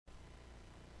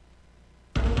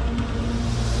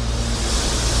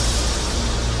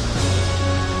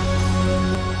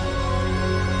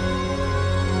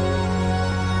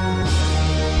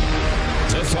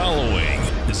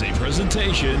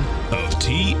presentation of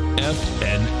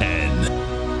TFNN.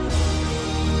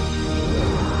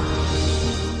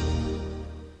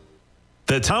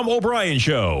 The Tom O'Brien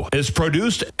Show is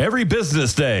produced every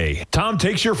business day. Tom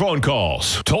takes your phone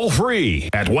calls toll free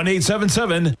at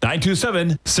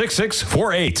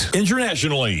 1-877-927-6648.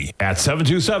 Internationally at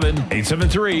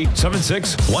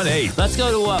 727-873-7618. Let's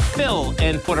go to Phil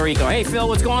in Puerto Rico. Hey, Phil,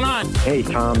 what's going on? Hey,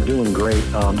 Tom, doing great.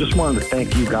 Just wanted to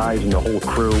thank you guys and the whole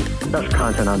crew. Best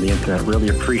content on the internet. Really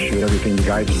appreciate everything you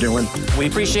guys are doing. We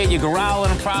appreciate you growling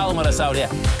and prowling with us out here.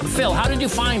 Phil, how did you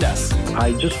find us?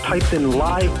 I just typed in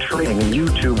live trading in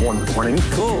YouTube one morning.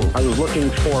 Cool. I was looking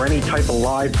for any type of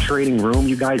live trading room.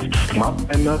 You guys came up,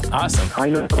 and awesome. I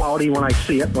know quality when I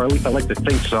see it, or at least I like to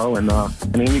think so. And I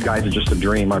mean, you guys are just a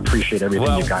dream. I appreciate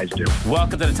everything you guys do.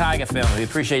 Welcome to the Tiger family. We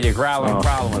appreciate you growling and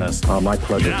prowling with us. My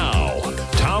pleasure. Now,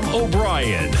 Tom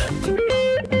O'Brien.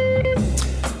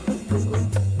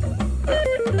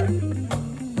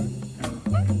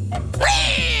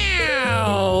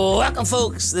 Welcome,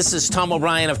 folks. This is Tom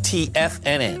O'Brien of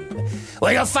TFNN.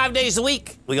 We go 5 days a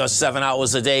week. We go 7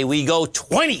 hours a day. We go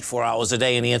 24 hours a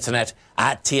day on the internet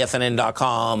at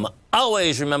TFNN.com.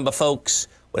 Always remember, folks,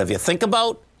 whatever you think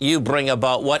about, you bring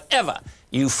about. Whatever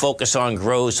you focus on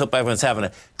grows. Hope everyone's having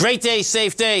a great day,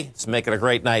 safe day. Let's make it a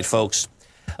great night, folks.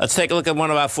 Let's take a look at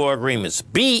one of our 4 agreements.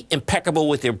 Be impeccable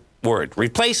with your word.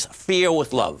 Replace fear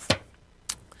with love.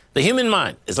 The human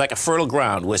mind is like a fertile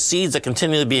ground where seeds are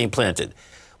continually being planted.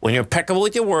 When you're impeccable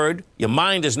with your word, your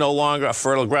mind is no longer a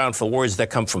fertile ground for words that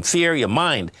come from fear. Your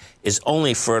mind is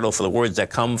only fertile for the words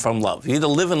that come from love. You either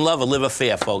live in love or live in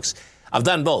fear, folks. I've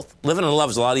done both. Living in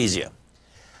love is a lot easier.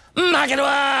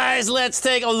 Market-wise, let's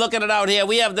take a look at it out here.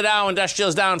 We have the Dow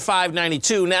Industrials down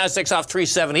 592, Nasdaq's off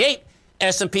 378,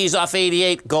 S&P's off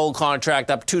 88, gold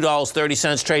contract up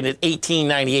 $2.30, trading at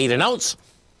 $18.98 an ounce.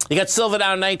 You got silver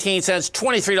down 19 cents,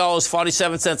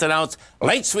 $23.47 an ounce.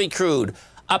 Light sweet crude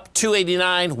up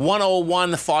 $2.89,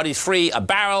 101.43 a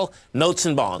barrel. Notes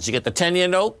and bonds. You get the 10-year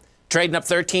note trading up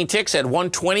 13 ticks at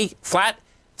 120 flat.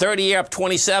 30-year up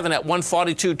 27 at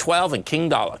 142.12, and King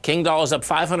Dollar. King Dollar's up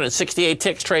 568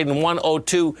 ticks, trading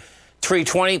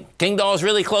 102.320. King Dollar's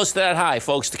really close to that high,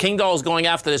 folks. The King Dollar's going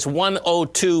after this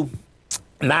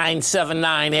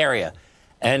 102.979 area.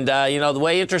 And, you know, the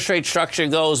way interest rate structure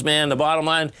goes, man, the bottom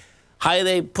line, higher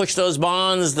they push those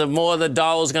bonds, the more the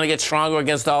dollar's going to get stronger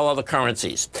against all other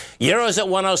currencies. Euro's at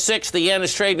 106. The yen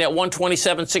is trading at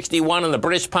 127.61, and the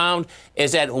British pound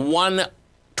is at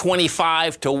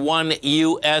 125 to 1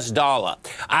 U.S. dollar.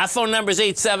 Our phone number is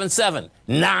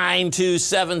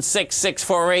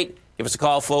 877-927-6648. Give us a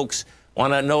call, folks.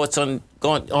 Want to know what's going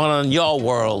on in your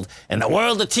world. In the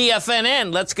world of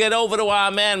TFNN, let's get over to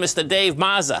our man, Mr. Dave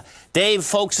Mazza. Dave,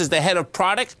 folks, is the head of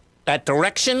product at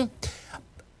Direction,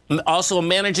 also a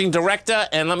managing director.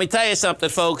 And let me tell you something,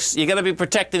 folks. You got to be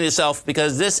protecting yourself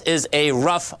because this is a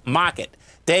rough market.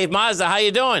 Dave Mazza, how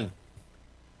you doing?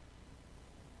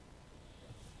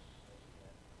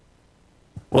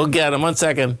 We'll get him. 1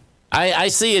 second. I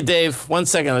see you, Dave. 1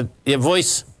 second. Your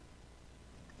voice.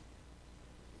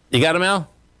 You got him, Al?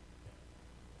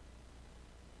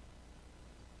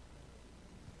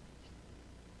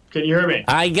 Can you hear me?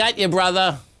 I got you,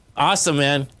 brother. Awesome,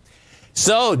 man.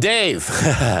 So, Dave,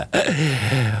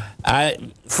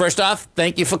 first off,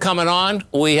 thank you for coming on.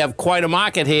 We have quite a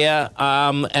market here.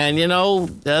 And, you know,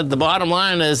 the bottom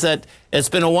line is that it's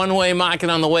been a one-way market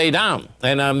on the way down.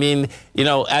 And, I mean, you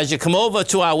know, as you come over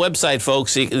to our website,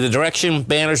 folks, the Direction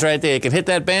banner's right there. You can hit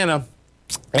that banner,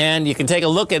 and you can take a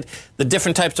look at the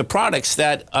different types of products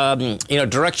that, you know,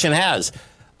 Direction has.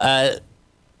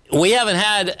 We haven't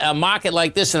had a market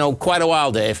like this in quite a while,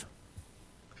 Dave.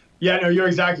 Yeah, no, you're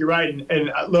exactly right.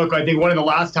 And look, I think one of the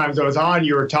last times I was on,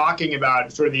 you were talking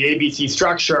about sort of the ABC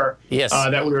structure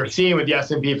that we were seeing with the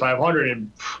S&P 500.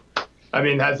 And I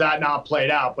mean, has that not played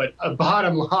out? But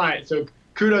bottom line, so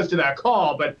kudos to that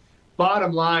call. But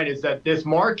bottom line is that this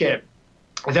market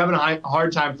is having a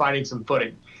hard time finding some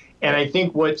footing. And I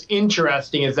think what's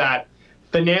interesting is that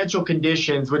financial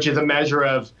conditions, which is a measure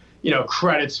of, you know,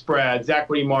 credit spreads,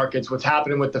 equity markets, what's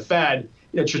happening with the Fed,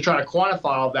 you know, to try to quantify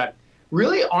all of that,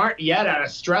 really aren't yet at a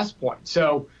stress point.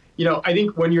 So, you know, I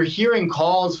think when you're hearing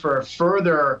calls for a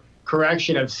further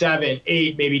correction of 7,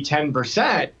 8, maybe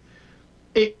 10%,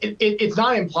 it's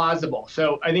not implausible.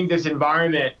 So I think this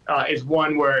environment is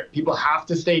one where people have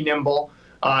to stay nimble.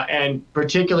 And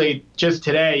particularly just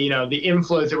today, you know, the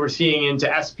inflows that we're seeing into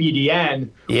SPDN,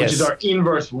 which is our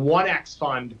inverse 1X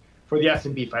fund for the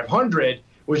S&P 500,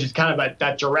 which is kind of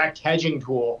that direct hedging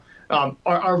tool,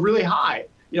 are really high.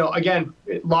 You know, again,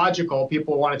 logical,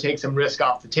 people want to take some risk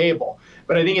off the table.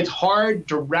 But I think it's hard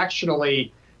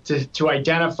directionally to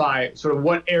identify sort of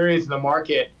what areas of the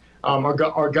market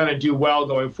are going to do well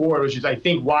going forward, which is, I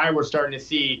think, why we're starting to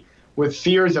see, with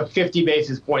fears of 50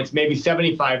 basis points, maybe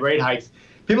 75 rate hikes,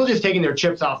 people just taking their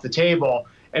chips off the table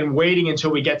and waiting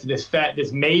until we get to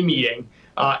this May meeting.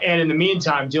 And in the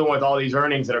meantime, dealing with all these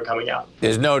earnings that are coming out.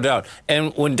 There's no doubt.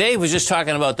 And when Dave was just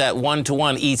talking about that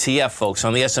one-to-one ETF, folks,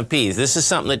 on the S&P, this is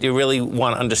something that you really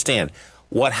want to understand.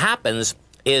 What happens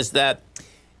is that,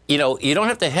 you know, you don't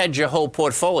have to hedge your whole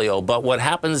portfolio, but what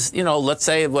happens, you know, let's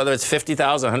say whether it's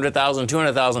 50,000, 100,000,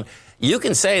 200,000, you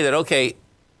can say that, okay,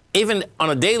 even on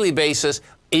a daily basis,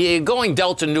 you're going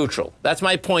delta neutral. That's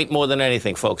my point more than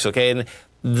anything, folks, okay? And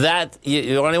that,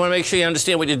 you only want to make sure you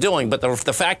understand what you're doing, but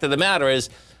the fact of the matter is,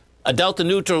 a delta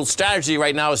neutral strategy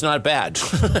right now is not bad.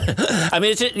 I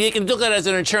mean, you can look at it as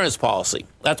an insurance policy.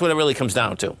 That's what it really comes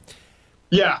down to.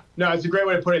 Yeah, no, it's a great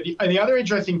way to put it. And the other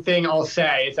interesting thing I'll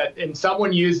say is that, and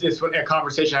someone used this in a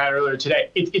conversation I had earlier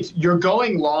today, it's you're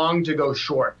going long to go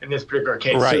short in this particular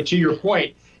case. Right. So to your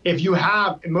point, if you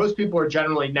have, and most people are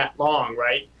generally net long,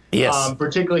 right? Yes.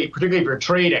 Particularly if you're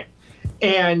trading.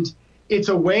 And it's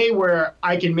a way where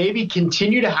I can maybe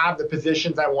continue to have the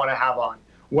positions I want to have on,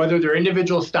 whether they're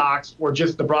individual stocks or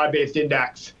just the broad-based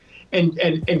index, and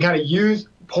kind of use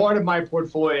part of my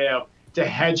portfolio to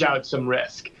hedge out some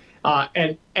risk.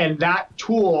 And that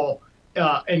tool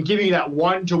and giving you that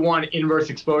one-to-one inverse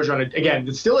exposure on it, again,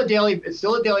 it's still a daily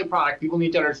product. People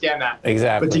need to understand that.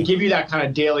 Exactly. But to give you that kind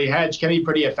of daily hedge can be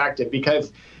pretty effective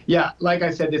because, yeah, like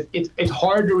I said, it's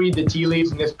hard to read the tea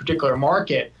leaves in this particular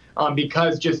market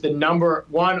because just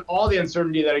all the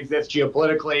uncertainty that exists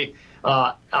geopolitically,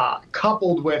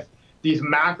 coupled with these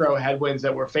macro headwinds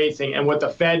that we're facing and what the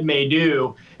Fed may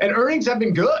do. And earnings have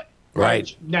been good,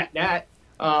 right? Net.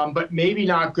 But maybe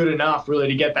not good enough really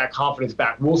to get that confidence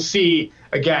back. We'll see.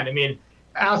 Again, I mean,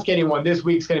 ask anyone. This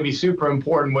week's going to be super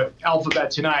important with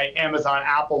Alphabet tonight, Amazon,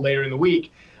 Apple later in the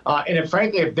week. And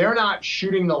frankly, if they're not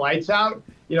shooting the lights out,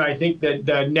 you know, I think that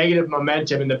the negative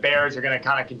momentum and the bears are going to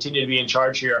kind of continue to be in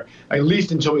charge here, at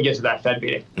least until we get to that Fed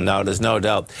meeting. No, there's no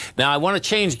doubt. Now, I want to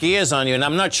change gears on you, and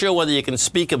I'm not sure whether you can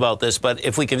speak about this, but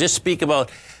if we can just speak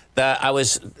about that,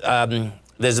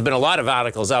 there's been a lot of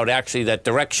articles out, actually, that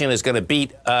Direction is going to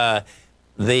beat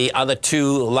the other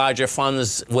two larger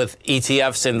funds with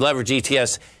ETFs and leverage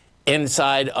ETFs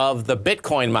inside of the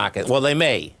Bitcoin market. Well, they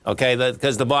may, okay,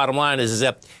 because the bottom line is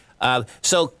that.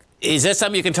 So is that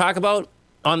something you can talk about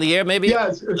on the air, maybe?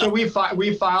 Yes. So we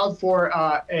filed for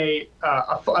a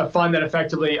fund that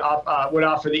effectively would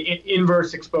offer the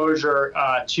inverse exposure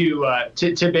to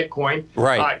Bitcoin.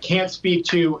 Right. Can't speak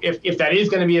to if that is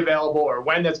going to be available or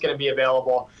when that's going to be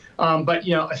available. But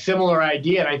you know, a similar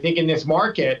idea. And I think in this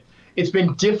market, it's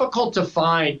been difficult to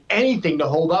find anything to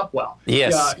hold up well.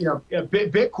 Yes. You know,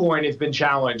 Bitcoin has been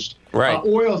challenged. Right.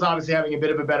 Oil's obviously having a bit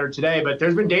of a better today, but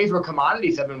there's been days where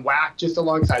commodities have been whacked just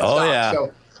alongside stocks. Yeah.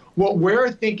 So what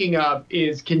we're thinking of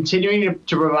is continuing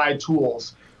to provide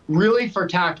tools really for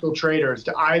tactical traders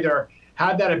to either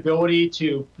have that ability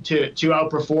to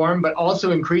outperform, but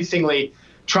also increasingly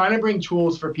trying to bring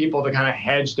tools for people to kind of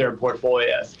hedge their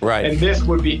portfolios. Right. And this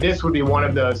would be one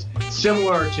of those,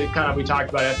 similar to kind of we talked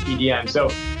about SPDN. So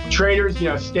traders, you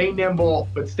know, stay nimble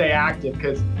but stay active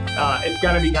because it's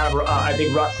going to be kind of I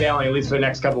think rough sailing at least for the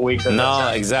next couple of weeks. No,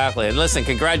 exactly. And listen,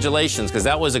 congratulations, because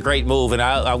that was a great move, and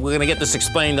we're going to get this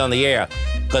explained on the air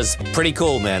because pretty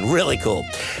cool, man, really cool.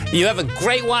 You have a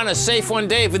great one, a safe one,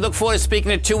 Dave. We look forward to speaking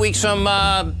to 2 weeks from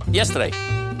yesterday.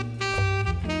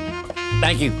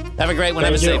 Thank you. Have a great one.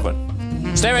 Have a safe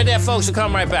one. Stay right there, folks. We'll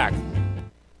come right back.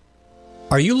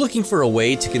 Are you looking for a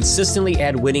way to consistently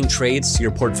add winning trades to your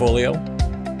portfolio?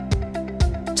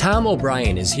 Tom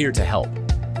O'Brien is here to help.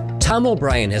 Tom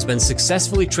O'Brien has been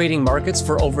successfully trading markets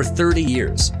for over 30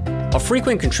 years. A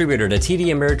frequent contributor to TD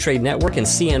Ameritrade Network and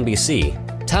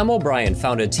CNBC, Tom O'Brien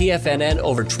founded TFNN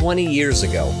over 20 years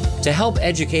ago to help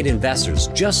educate investors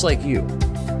just like you.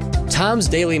 Tom's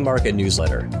daily market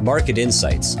newsletter, Market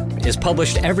Insights, is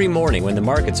published every morning when the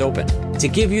market's open to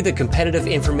give you the competitive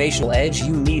informational edge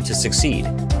you need to succeed.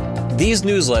 These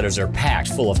newsletters are packed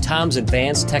full of Tom's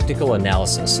advanced technical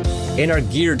analysis and are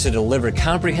geared to deliver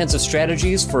comprehensive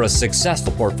strategies for a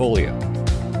successful portfolio.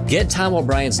 Get Tom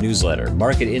O'Brien's newsletter,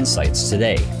 Market Insights,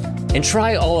 today and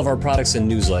try all of our products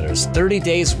and newsletters 30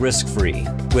 days risk-free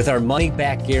with our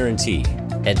money-back guarantee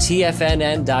at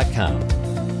TFNN.com.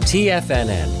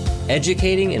 TFNN.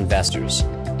 Educating investors.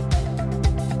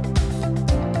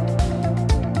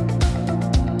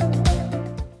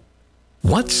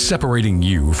 What's separating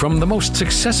you from the most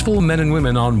successful men and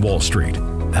women on Wall Street?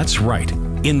 That's right,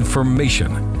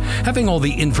 information. Having all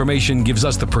the information gives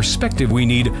us the perspective we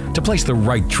need to place the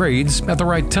right trades at the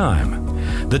right time.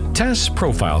 The TAS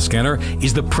Profile Scanner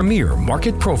is the premier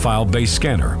market profile-based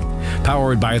scanner.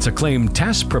 Powered by its acclaimed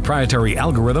TAS proprietary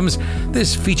algorithms,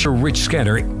 this feature-rich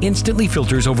scanner instantly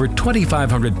filters over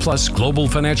 2,500 plus global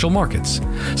financial markets,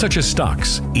 such as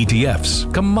stocks,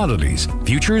 ETFs, commodities,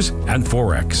 futures, and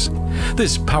Forex.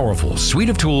 This powerful suite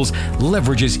of tools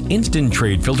leverages instant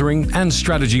trade filtering and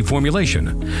strategy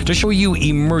formulation to show you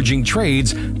emerging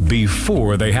trades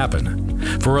before they happen.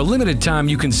 For a limited time,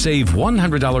 you can save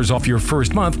 $100 off your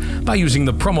first month by using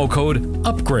the promo code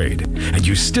UPGRADE, and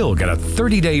you still get a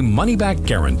 30-day money-back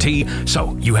guarantee,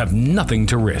 so you have nothing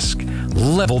to risk.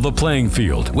 Level the playing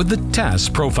field with the TAS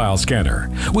Profile Scanner,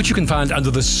 which you can find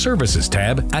under the Services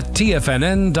tab at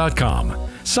TFNN.com.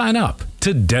 Sign up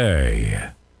today.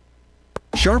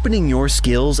 Sharpening your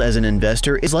skills as an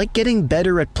investor is like getting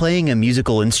better at playing a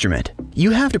musical instrument.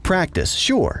 You have to practice,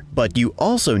 sure, but you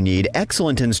also need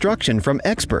excellent instruction from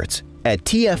experts. At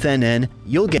TFNN,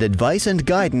 you'll get advice and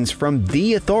guidance from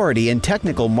the authority in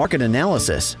technical market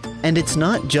analysis. And it's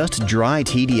not just dry,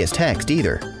 tedious text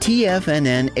either.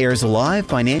 TFNN airs live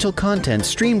financial content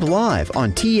streamed live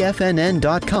on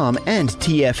TFNN.com and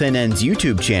TFNN's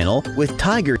YouTube channel with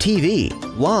Tiger TV,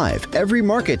 live every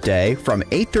market day from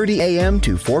 8:30 a.m.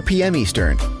 to 4 p.m.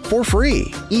 Eastern. For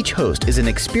free. Each host is an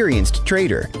experienced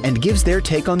trader and gives their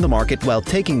take on the market while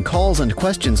taking calls and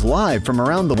questions live from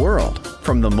around the world.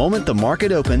 From the moment the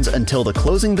market opens until the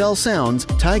closing bell sounds,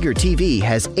 Tiger TV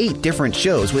has 8 different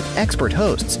shows with expert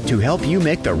hosts to help you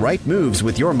make the right moves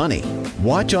with your money.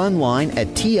 Watch online at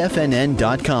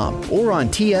TFNN.com or on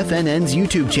TFNN's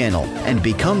YouTube channel and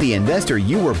become the investor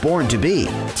you were born to be.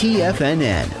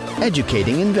 TFNN,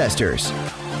 educating investors.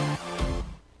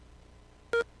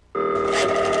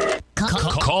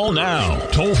 Call now,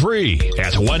 toll free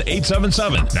at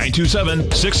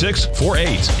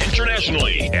 1-877-927-6648.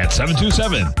 Internationally at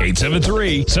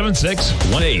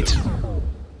 727-873-7618.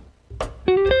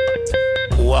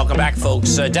 Welcome back,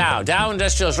 folks. Dow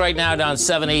Industrials right now down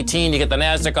 718. You get the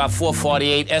Nasdaq off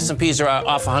 448. S&Ps are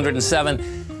off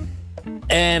 107.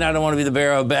 And I don't want to be the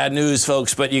bearer of bad news,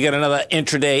 folks, but you get another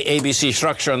intraday ABC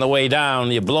structure on the way down.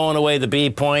 You're blowing away the B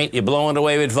point. You're blowing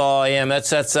away with volume. That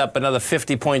sets up another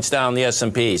 50 points down the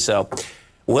S&P. So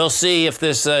we'll see if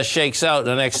this shakes out in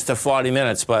the next 40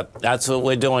 minutes, but that's what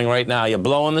we're doing right now. You're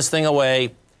blowing this thing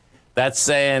away. That's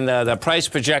saying the price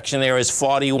projection there is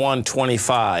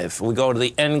 41.25. We go to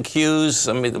the NQs.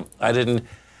 I mean, I didn't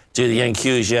do the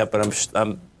NQs yet, but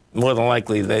I'm more than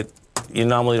likely that you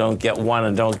normally don't get one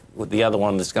and don't with the other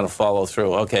one that's going to follow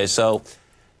through. Okay, so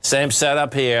same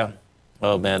setup here.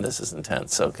 Oh, man, this is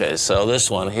intense. Okay, so this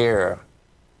one here,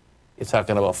 you're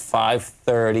talking about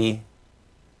 530.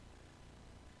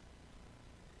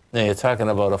 Now you're talking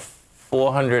about a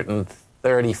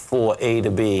 434 A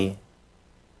to B.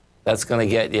 That's going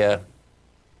to get you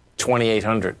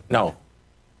 2,800. No,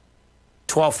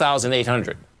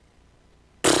 12,800.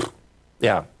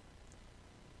 Yeah.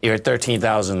 You're at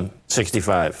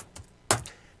 13,065.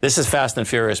 This is fast and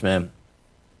furious, man.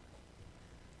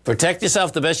 Protect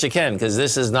yourself the best you can, because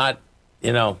this is not,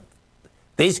 picture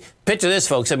this,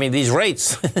 folks. I mean, these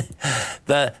rates,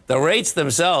 the rates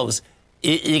themselves,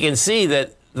 you can see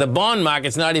that the bond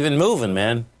market's not even moving,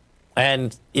 man.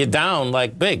 And you're down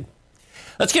like big.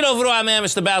 Let's get over to our man,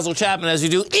 Mr. Basil Chapman, as we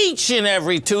do each and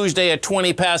every Tuesday at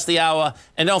 20 past the hour.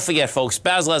 And don't forget, folks,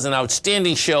 Basil has an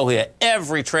outstanding show here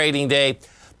every trading day.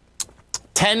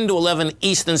 10 to 11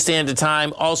 Eastern Standard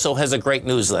Time, also has a great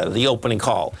newsletter, The Opening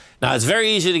Call. Now, it's very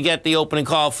easy to get The Opening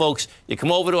Call, folks. You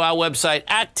come over to our website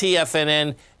at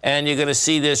TFNN, and you're going to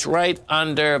see this right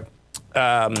under,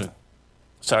 you're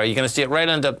going to see it right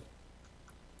under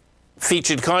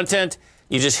Featured Content.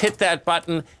 You just hit that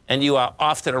button, and you are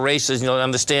off to the races, and you'll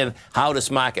understand how this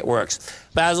market works.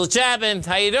 Basil Chapman,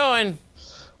 how you doing?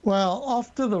 Well,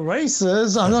 off to the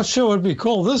races. I'm not sure what we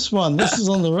call this one. This is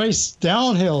on the race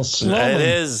downhill slalom. It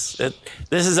is.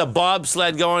 This is a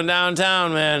bobsled going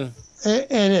downtown, man.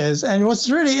 It is. And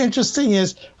what's really interesting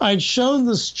is I'd shown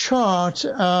this chart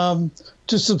to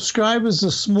subscribers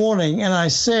this morning, and I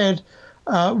said,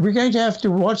 we're going to have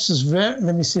to watch this. Let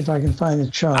me see if I can find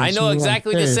the chart. I know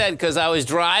exactly what you said, because I was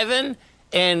driving.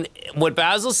 And what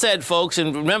Basil said, folks,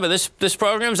 and remember, this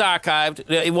program's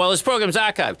archived. Well, this program's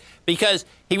archived because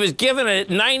he was giving it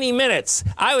 90 minutes.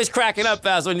 I was cracking up,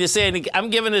 Basil, when you're saying, I'm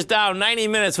giving this down 90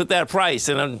 minutes with that price.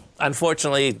 And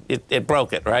unfortunately, it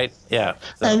broke it, right? Yeah.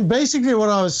 So. And basically what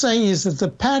I was saying is that the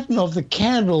pattern of the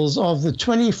candles of the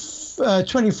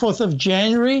 24th of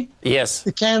January, yes,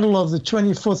 the candle of the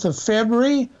 24th of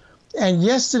February, and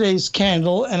yesterday's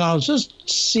candle, and I'll just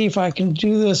see if I can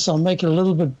do this. I'll make it a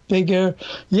little bit bigger.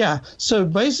 Yeah, so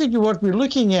basically what we're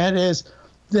looking at is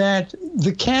that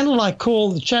the candle I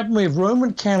call the Chapman Wave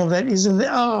Roman candle that is in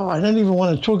the, I don't even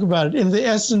want to talk about it, in the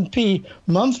S&P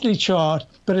monthly chart,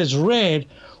 but it's red.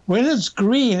 When it's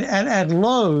green and at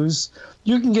lows,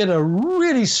 you can get a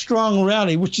really strong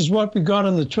rally, which is what we got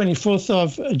on the 24th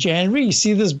of January. You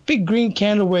see this big green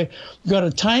candle where you've got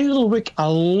a tiny little wick, a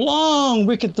long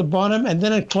wick at the bottom, and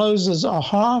then it closes a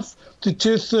half to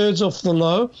 2/3 off the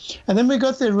low. And then we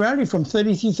got the rally from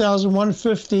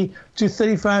 33,150 to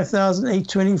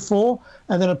 35,824,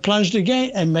 and then it plunged again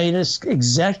and made us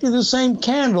exactly the same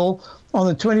candle on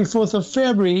the 24th of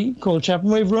February called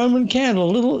Chapman Wave Roman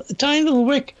candle, a tiny little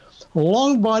wick,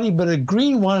 long body, but a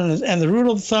green one, and the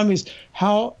rule of thumb is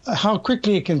how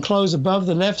quickly it can close above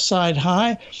the left side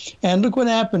high. And look what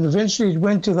happened. Eventually, it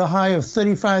went to the high of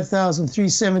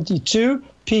 35,372.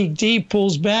 Peak D,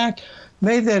 pulls back.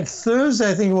 Made that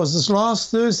Thursday, I think it was this last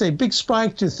Thursday, big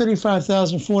spike to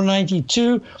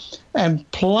 35,492 and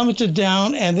plummeted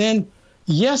down. And then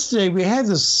yesterday, we had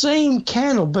the same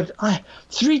candle, but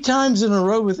 3 times in a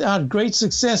row without great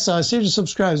success. So I said to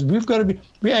subscribers, we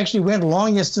actually went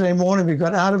long yesterday morning. We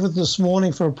got out of it this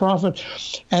morning for a profit.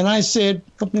 And I said,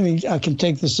 I can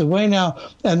take this away now.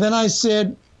 And then I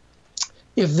said,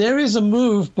 if there is a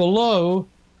move below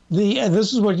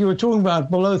this is what you were talking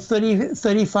about, below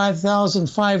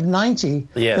 35,590,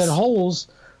 yes,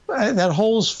 that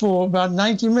holds for about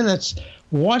 90 minutes,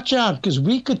 watch out, because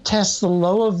we could test the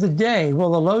low of the day.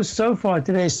 Well, the low so far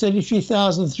today is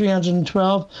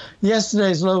 33,312.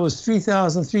 Yesterday's low was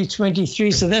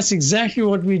 3,323. So that's exactly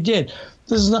what we did.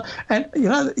 This is not, and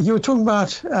you were talking about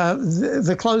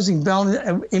the closing bell.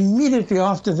 Immediately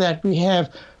after that, we have.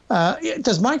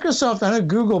 Does Microsoft? I know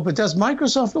Google, but does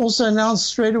Microsoft also announce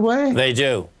straight away? They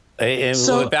do.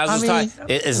 So, Basil's time,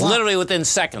 it's literally within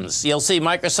seconds. You'll see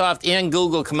Microsoft and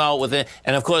Google come out with it.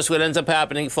 And, of course, what ends up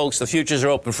happening, folks, the futures are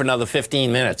open for another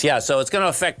 15 minutes. Yeah, so it's going to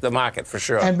affect the market for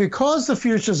sure. And because the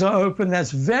futures are open,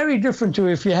 that's very different to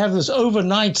if you have this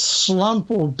overnight slump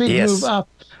or big move up.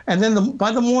 And then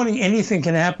by the morning, anything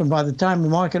can happen by the time the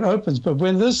market opens. But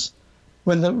when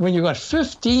you got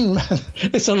 15,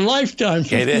 it's a lifetime,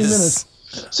 15 minutes.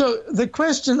 So the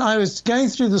question I was going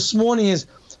through this morning is,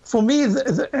 for me,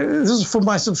 this is for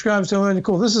my subscribers who are on the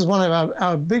call. This is one of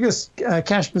our biggest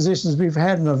cash positions we've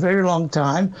had in a very long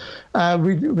time.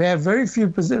 We have very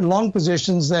few long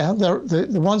positions. The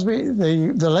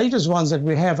latest ones that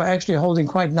we have are actually holding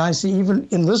quite nicely, even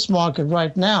in this market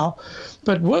right now.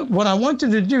 But what I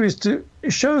wanted to do is to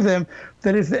show them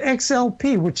that if the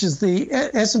XLP, which is the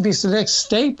S&P Select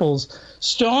Staples,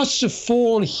 starts to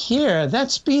fall here,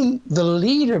 that's been the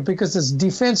leader because it's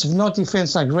defensive, not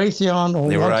defense like Raytheon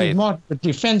or Lockheed Martin, but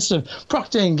defensive,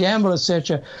 Procter & Gamble,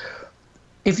 etc.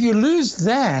 If you lose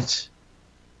that,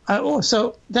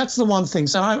 so that's the one thing.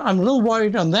 So I'm a little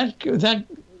worried on that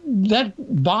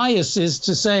bias is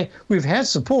to say we've had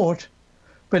support,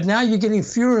 but now you're getting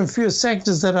fewer and fewer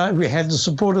sectors that we had the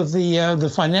support of the oil,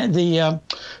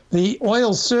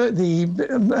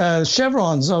 the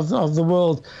chevrons of the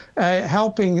world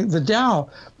helping the Dow.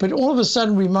 But all of a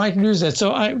sudden we might lose that.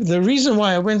 So the reason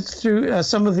why I went through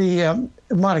some of the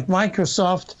like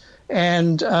Microsoft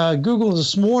and Google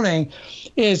this morning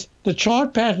is the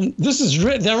chart pattern.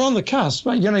 They're on the cusp.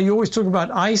 Right? You always talk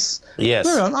about ice. Yes.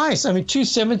 They're on ice.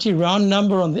 270 round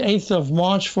number on the 8th of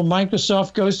March for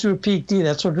Microsoft goes to a peak D.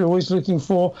 That's what we're always looking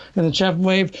for in the Chapman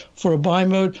wave for a buy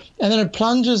mode. And then it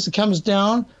plunges, it comes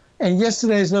down. And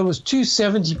yesterday's low was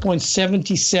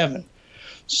 270.77.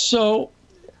 So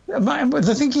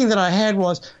the thinking that I had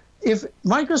was if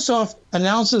Microsoft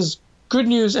announces good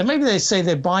news, and maybe they say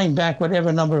they're buying back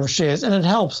whatever number of shares, and it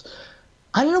helps.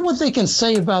 I don't know what they can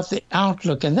say about the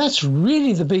outlook, and that's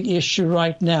really the big issue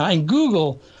right now. And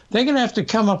Google, they're going to have to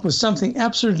come up with something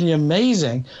absolutely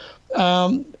amazing.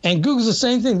 And Google's the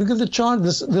same thing. Look at the chart,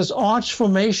 this arch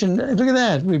formation. Look at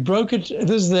that. We broke it.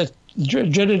 This is the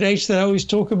dreaded H that I always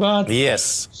talk about.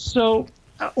 Yes. So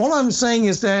all I'm saying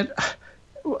is that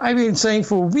I've been saying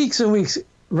for weeks and weeks,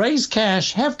 raise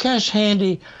cash, have cash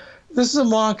handy. This is a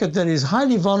market that is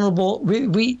highly vulnerable.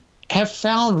 We have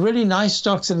found really nice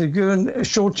stocks that are good,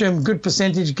 short-term, good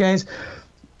percentage gains.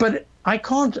 But I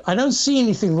don't see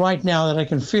anything right now that I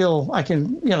can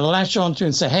latch onto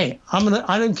and say, hey,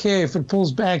 I don't care if it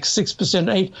pulls back 6%,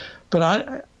 8%,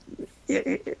 but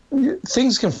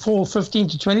things can fall 15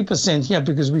 to 20% here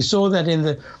because we saw that in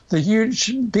the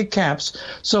huge big caps.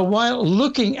 So while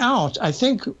looking out, I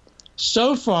think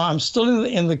so far I'm still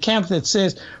in the camp that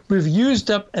says we've used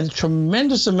up a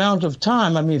tremendous amount of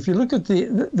time. If you look at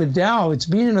the Dow, it's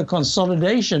been in a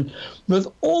consolidation with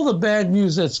all the bad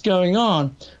news that's going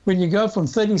on. When you go from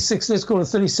 36, let's call it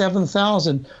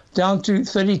 37,000, down to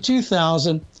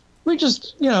 32,000, we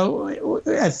just, you know,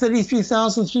 at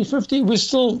 33,350, we're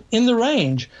still in the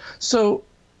range. So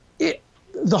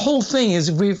the whole thing is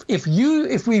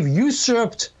if we've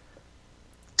usurped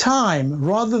time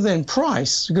rather than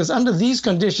price, because under these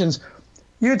conditions,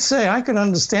 you'd say I could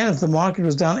understand if the market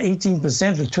was down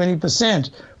 18% or 20%.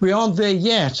 We aren't there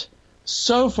yet.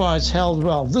 So far, it's held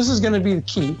well. This is going to be the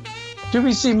key. Do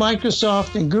we see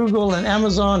Microsoft and Google and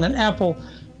Amazon and Apple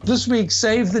this week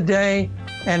save the day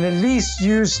and at least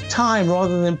use time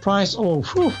rather than price? Oh,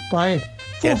 whew, by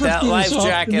 4:15 Get that life this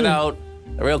jacket afternoon. out.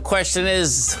 The real question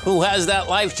is, who has that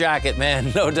life jacket,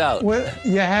 man? No doubt. Well,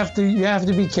 you have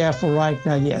to be careful right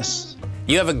now, yes.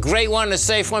 You have a great one, a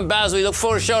safe one, Basil. We look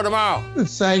forward to the show tomorrow.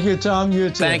 Thank you, Tom. You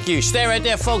too. Thank you. Stay right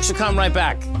there, folks. We'll come right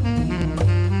back.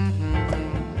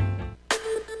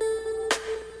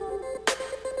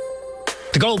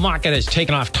 The gold market has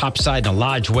taken off topside in a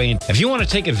large way. If you want to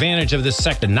take advantage of this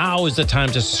sector, now is the time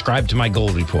to subscribe to my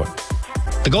Gold Report.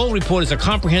 The Gold Report is a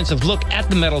comprehensive look at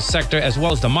the metal sector as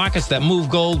well as the markets that move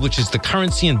gold, which is the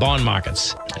currency and bond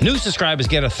markets. New subscribers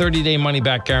get a 30-day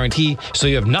money-back guarantee, so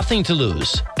you have nothing to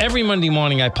lose. Every Monday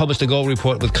morning, I publish the Gold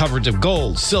Report with coverage of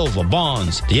gold, silver,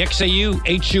 bonds, the XAU,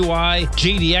 HUI,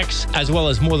 GDX, as well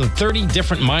as more than 30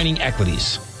 different mining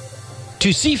equities.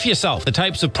 To see for yourself the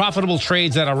types of profitable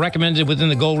trades that are recommended within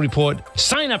the Gold Report,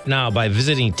 sign up now by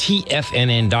visiting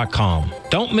TFNN.com.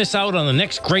 Don't miss out on the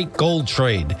next great gold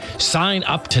trade. Sign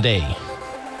up today.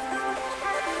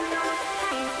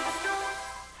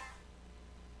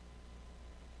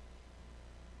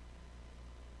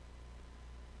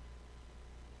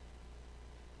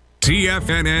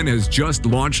 TFNN has just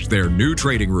launched their new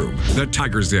trading room, the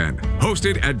Tiger's Den.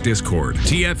 Hosted at Discord,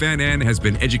 TFNN has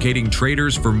been educating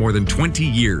traders for more than 20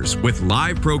 years with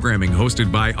live programming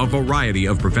hosted by a variety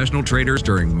of professional traders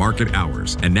during market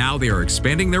hours. And now they are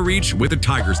expanding their reach with the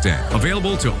Tiger's Den,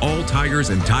 available to all tigers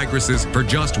and tigresses for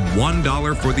just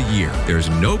 $1 for the year. There's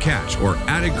no catch or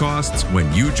added costs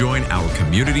when you join our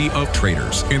community of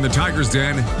traders. In the Tiger's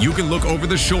Den, you can look over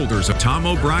the shoulders of Tom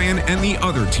O'Brien and the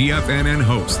other TFNN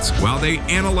hosts while they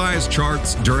analyze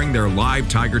charts during their live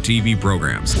Tiger TV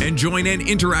programs and join an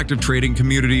interactive trading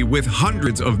community with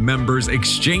hundreds of members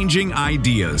exchanging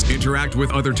ideas. Interact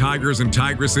with other tigers and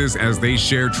tigresses as they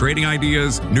share trading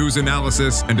ideas, news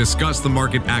analysis, and discuss the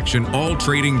market action all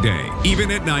trading day,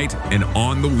 even at night and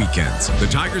on the weekends. The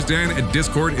Tiger's Den at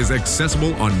Discord is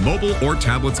accessible on mobile or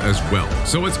tablets as well,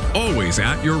 so it's always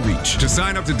at your reach. To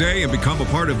sign up today and become a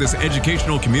part of this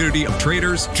educational community of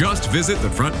traders, just visit the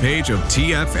front page of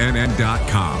TFNN.com.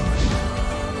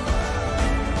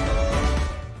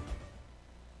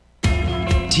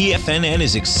 TFNN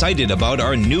is excited about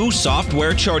our new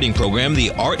software charting program,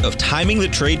 The Art of Timing the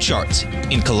Trade Charts.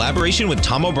 In collaboration with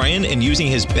Tom O'Brien and using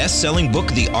his best-selling book,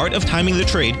 The Art of Timing the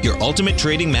Trade, Your Ultimate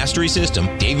Trading Mastery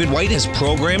System, David White has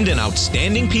programmed an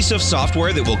outstanding piece of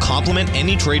software that will complement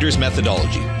any trader's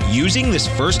methodology. Using this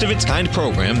first-of-its-kind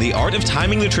program, The Art of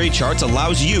Timing the Trade Charts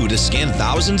allows you to scan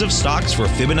thousands of stocks for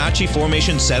Fibonacci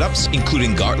formation setups,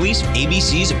 including Gartley's,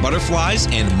 ABC's, butterflies,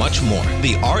 and much more.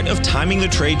 The Art of Timing the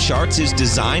Trade Charts is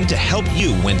designed to help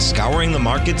you when scouring the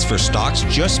markets for stocks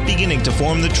just beginning to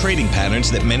form the trading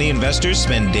patterns that many investors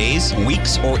spend days,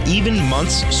 weeks, or even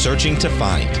months searching to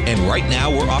find. And right now,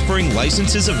 we're offering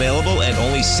licenses available at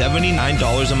only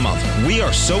 $79 a month. We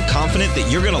are so confident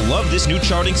that you're going to love this new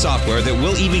charting software that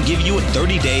will even give you a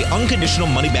 30-day unconditional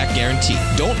money-back guarantee.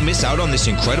 Don't miss out on this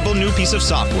incredible new piece of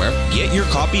software. Get your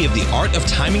copy of The Art of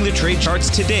Timing the Trade Charts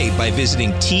today by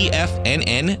visiting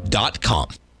TFNN.com.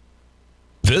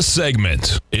 This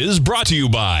segment is brought to you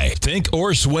by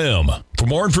Thinkorswim. For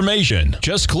more information,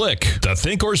 just click the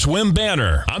Thinkorswim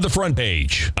banner on the front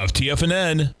page of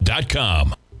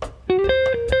TFNN.com.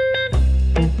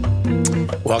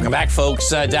 Welcome back,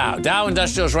 folks. Dow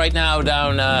Industrials right now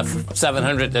down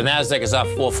 700. The NASDAQ is off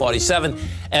 447.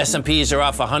 S&Ps are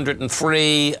off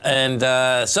 103. And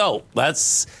so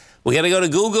we got to go to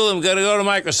Google and we got to go to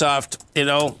Microsoft,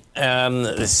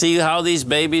 see how these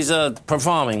babies are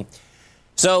performing.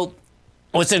 So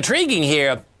what's intriguing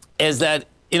here is that,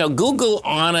 Google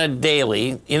on a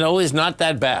daily, is not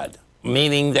that bad,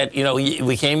 meaning that,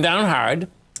 we came down hard,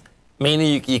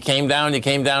 meaning you came down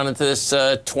into this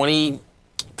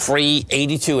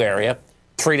 2382 area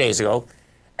 3 days ago,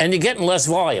 and you're getting less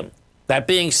volume. That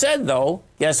being said, though,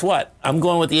 guess what? I'm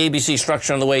going with the ABC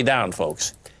structure on the way down,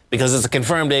 folks, because it's a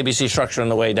confirmed ABC structure on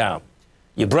the way down.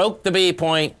 You broke the B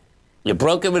point, you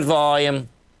broke it with volume.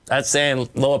 That's saying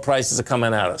lower prices are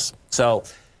coming at us. So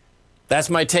that's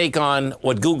my take on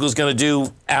what Google's going to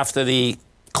do after the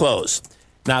close.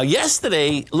 Now,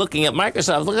 yesterday, looking at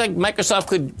Microsoft, it looked like Microsoft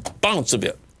could bounce a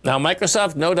bit. Now,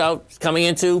 Microsoft, no doubt, coming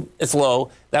into its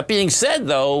low. That being said,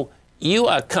 though, you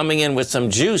are coming in with some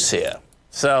juice here.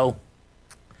 So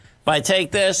if I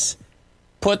take this,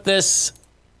 put this,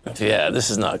 yeah, this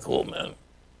is not cool, man.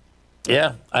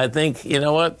 Yeah, I think, you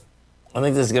know what? I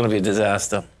think this is going to be a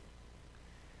disaster.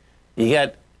 You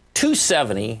got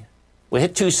 270. We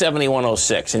hit 270,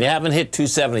 106, and you haven't hit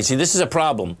 270. See, this is a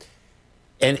problem.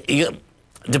 And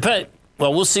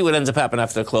well, we'll see what ends up happening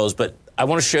after the close, but I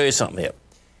want to show you something here.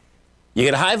 You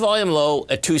get a high volume low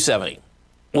at 270.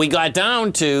 We got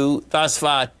down to, thus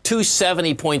far,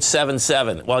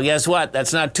 270.77. Well, guess what?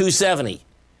 That's not 270.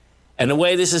 And the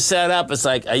way this is set up, it's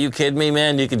like, are you kidding me,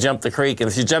 man? You can jump the creek. And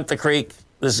if you jump the creek,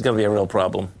 this is going to be a real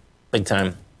problem. Big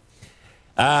time.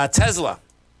 Tesla.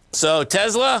 So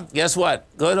Tesla, guess what?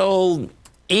 Good old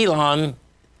Elon.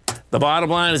 The bottom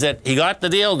line is that he got the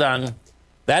deal done.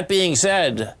 That being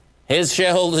said, his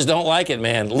shareholders don't like it,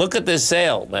 man. Look at this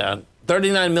sale, man.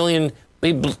 39 million,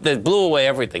 they blew away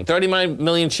everything. 39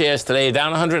 million shares today,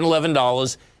 down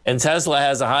 $111, and Tesla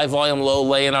has a high volume low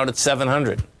laying out at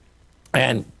 700.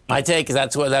 And my take is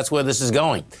that's where this is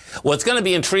going. What's going to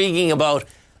be intriguing about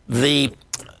the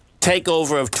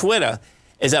takeover of Twitter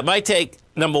is that my take,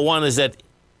 number one, is that,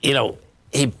 you know,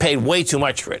 he paid way too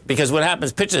much for it. Because what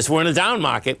happens, picture this, we're in a down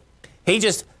market.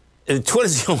 Twitter's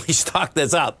the only stock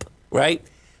that's up, right?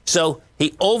 So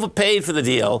he overpaid for the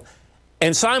deal.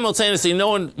 And simultaneously,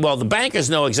 the bankers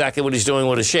know exactly what he's doing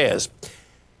with his shares.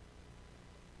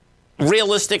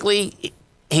 Realistically,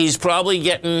 he's probably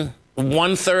getting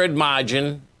 1/3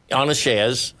 margin on his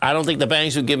shares. I don't think the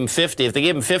banks would give him 50. If they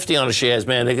give him 50 on his shares,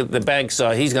 man, the banks,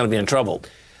 he's going to be in trouble.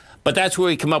 But that's where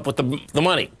he come up with the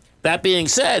money. That being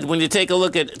said, when you take a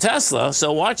look at Tesla,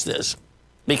 so watch this.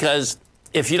 Because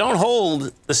if you don't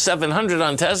hold the 700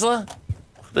 on Tesla,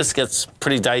 this gets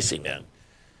pretty dicey, man.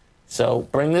 So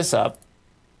bring this up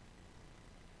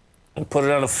and put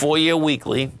it on a 4-year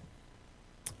weekly.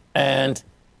 And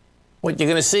what you're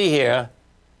going to see here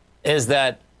is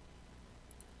that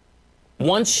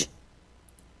once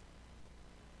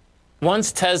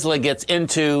Tesla gets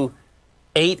into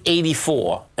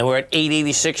 884, and we're at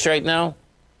 886 right now,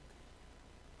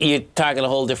 you're talking a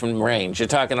whole different range. You're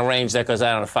talking a range that goes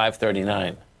out on a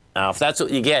 539. Now, if that's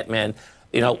what you get, man,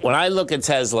 you know, when I look at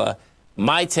Tesla,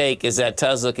 my take is that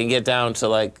Tesla can get down to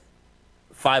like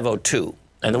 502.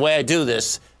 And the way I do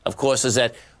this, of course, is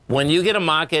that when you get a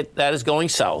market that is going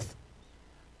south,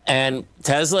 and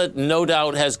Tesla, no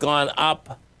doubt, has gone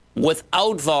up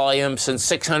without volume since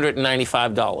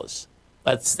 $695.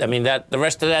 The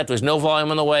rest of that, there's no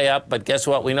volume on the way up, but guess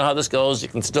what? We know how this goes. You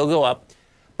can still go up.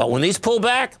 But when these pull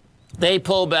back, they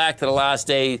pull back to the last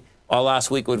day or last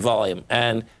week with volume.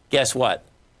 And guess what?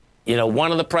 You know,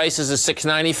 one of the prices is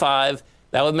 $695.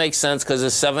 That would make sense because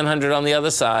there's $700 on the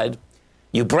other side.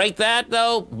 You break that,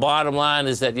 though, bottom line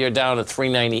is that you're down to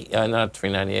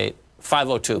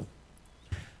 502.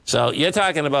 So you're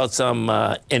talking about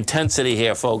some intensity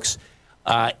here, folks,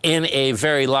 in a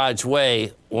very large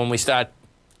way when we start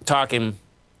talking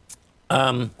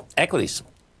equities.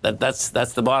 That's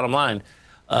the bottom line.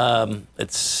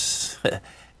 It's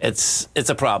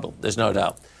a problem. There's no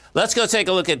doubt. Let's go take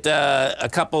a look at a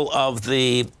couple of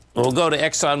we'll go to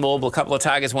ExxonMobil. A couple of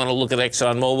targets want to look at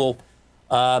ExxonMobil.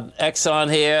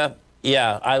 Exxon here,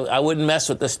 yeah, I wouldn't mess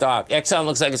with the stock. Exxon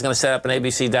looks like it's going to set up an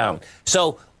ABC down.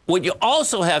 So what you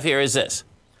also have here is this.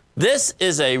 This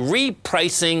is a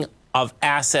repricing of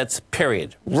assets,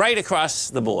 period, right across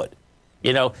the board.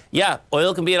 You know, yeah,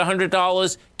 oil can be at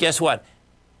 $100. Guess what?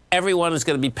 Everyone is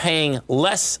going to be paying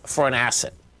less for an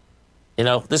asset. You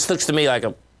know, this looks to me like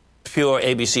a pure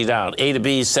ABC down. A to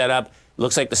B is set up.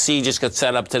 Looks like the C just got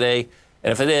set up today.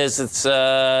 And if it is, it's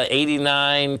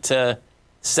 89 to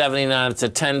 79. It's a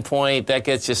 10-point. That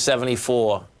gets you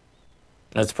 74.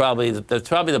 That's probably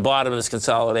the bottom of this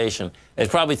consolidation. It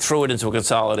probably threw it into a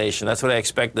consolidation. That's what I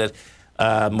expect that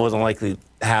more than likely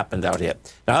happened out here.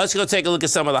 Now let's go take a look at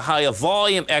some of the higher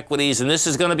volume equities, and this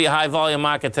is going to be a high volume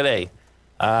market today.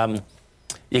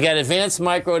 You got Advanced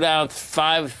Micro down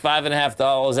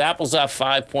 $5.50. Apple's off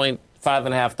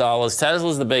 $5.50.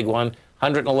 Tesla's the big one,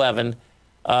 111.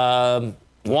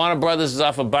 Warner Brothers is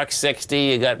off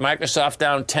 $1.60. You got Microsoft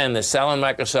down 10. They're selling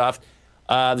Microsoft.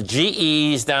 The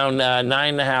GE's down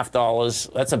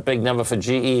 $9.50. That's a big number for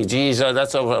GE.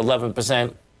 That's over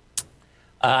 11%.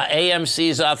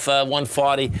 AMC's off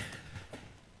 140.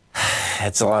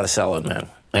 It's a lot of selling, man.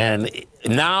 And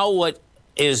now what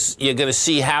is you're going to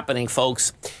see happening,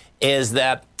 folks, is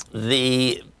that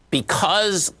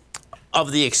because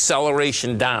of the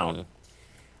acceleration down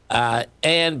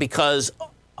and because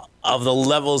of the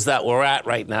levels that we're at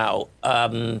right now,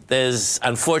 there's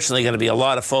unfortunately going to be a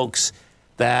lot of folks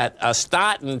that are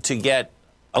starting to get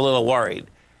a little worried.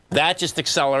 That just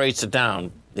accelerates it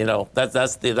down. You know,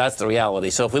 that's the reality.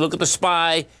 So if we look at the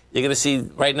SPY, you're going to see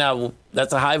right now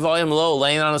that's a high volume low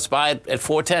laying on the SPY at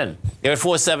 410. You're at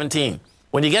 417.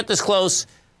 When you get this close,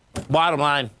 bottom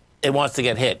line, it wants to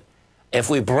get hit.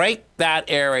 If we break that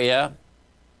area,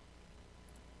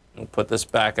 I'll put this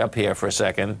back up here for a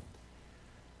second,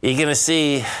 you're going to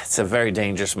see it's a very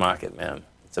dangerous market, man.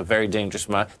 It's a very dangerous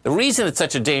market. The reason it's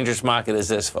such a dangerous market is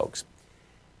this, folks,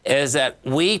 is that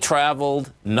we traveled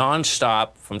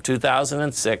nonstop from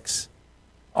 2006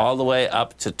 all the way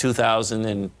up to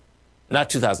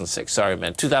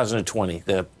 2020,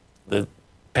 the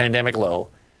pandemic low.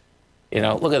 You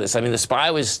know, look at this. I mean, the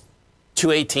SPY was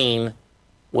 218.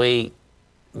 We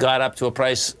got up to a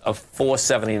price of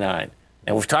 479.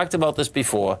 And we've talked about this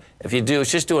before. If you do, it's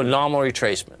just do a normal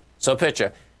retracement. So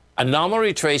picture, a normal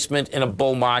retracement in a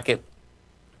bull market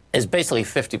is basically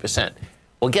 50%.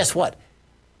 Well, guess what?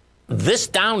 This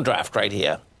downdraft right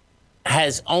here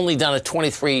has only done a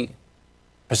 23%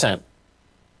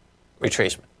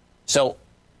 retracement. So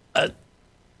a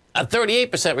 38%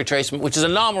 retracement, which is a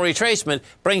normal retracement,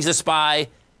 brings the SPY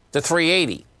to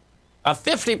 380. A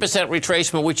 50%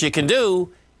 retracement, which you can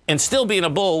do and still be in a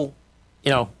bull,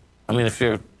 you know, I mean, if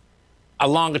you're a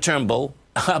longer-term bull,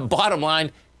 bottom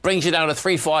line, brings you down to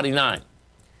 349.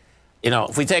 You know,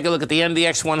 if we take a look at the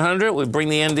NDX 100, we bring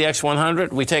the NDX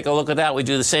 100. We take a look at that. We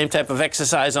do the same type of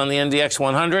exercise on the NDX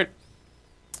 100.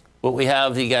 What we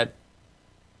have, you got,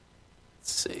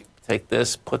 let's see, take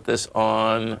this, put this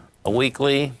on a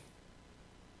weekly.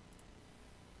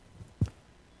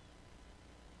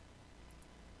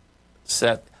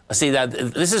 Set. See, that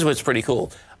this is what's pretty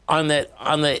cool. On the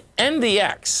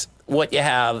NDX, what you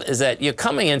have is that you're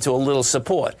coming into a little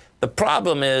support. The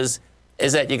problem is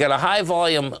that you got a high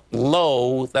volume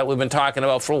low that we've been talking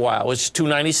about for a while, which is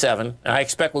 297. And I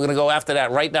expect we're going to go after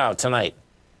that right now, tonight.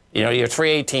 You know, you're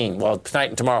 318, well, tonight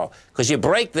and tomorrow. Because you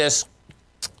break this,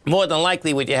 more than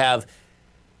likely what you have,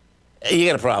 you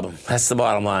got a problem. That's the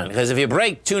bottom line. Because if you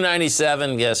break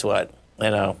 297, guess what?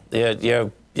 You know,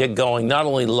 you're going not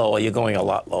only lower, you're going a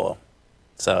lot lower.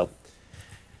 So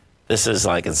this is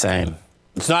like insane.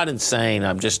 It's not insane.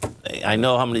 I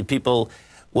know how many people,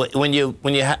 when you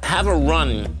have a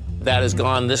run that has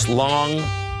gone this long,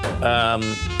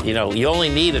 you know, you only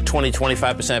need a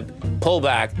 20-25%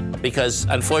 pullback because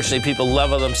unfortunately people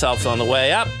level themselves on the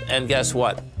way up, and guess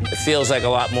what? It feels like a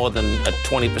lot more than a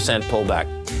 20% pullback.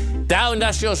 Dow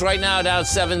Industrials right now down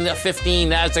 715,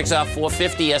 Nasdaq's off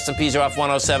 450, S&Ps are off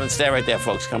 107. Stay right there,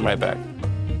 folks. Come right back.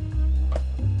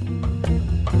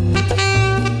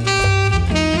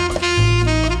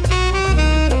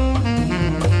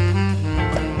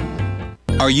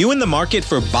 Are you in the market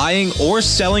for buying or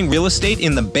selling real estate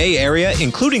in the Bay Area,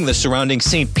 including the surrounding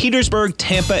St. Petersburg,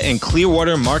 Tampa, and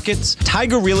Clearwater markets?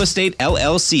 Tiger Real Estate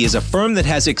LLC is a firm that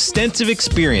has extensive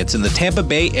experience in the Tampa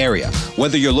Bay area.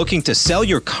 Whether you're looking to sell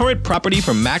your current property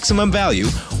for maximum value,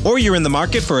 or you're in the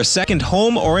market for a second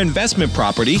home or investment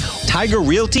property, Tiger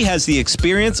Realty has the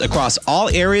experience across all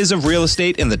areas of real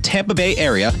estate in the Tampa Bay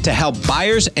area to help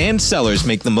buyers and sellers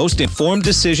make the most informed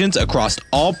decisions across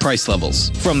all price levels.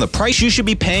 From the price you should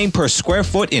be paying per square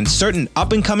foot in certain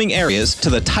up-and-coming areas to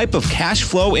the type of cash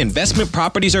flow investment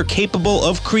properties are capable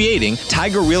of creating,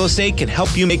 Tiger Real Estate can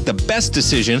help you make the best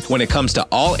decision when it comes to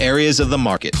all areas of the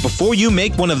market. Before you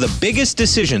make one of the biggest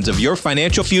decisions of your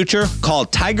financial future, call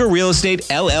Tiger Real Estate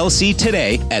LLC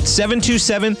today at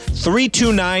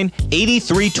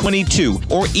 727-329-8322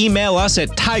 or email us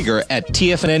at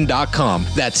tiger@tfnn.com.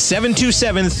 That's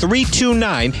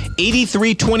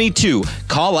 727-329-8322.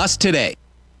 Call us today.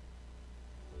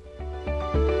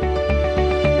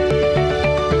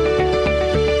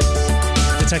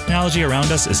 Technology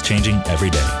around us is changing every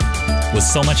day. With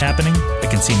so much happening, it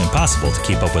can seem impossible to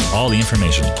keep up with all the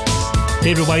information.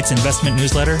 David White's investment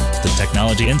newsletter, The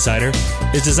Technology Insider,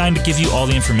 is designed to give you all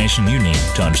the information you need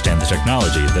to understand the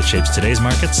technology that shapes today's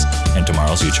markets and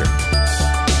tomorrow's future.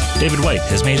 David White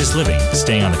has made his living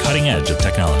staying on the cutting edge of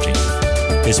technology.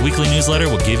 His weekly newsletter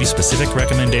will give you specific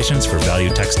recommendations for value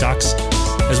tech stocks,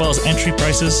 as well as entry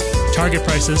prices, target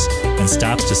prices, and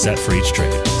stops to set for each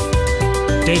trade.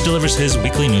 Dave delivers his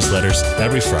weekly newsletters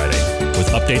every Friday with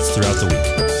updates throughout the week.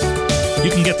 You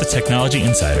can get the Technology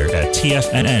Insider at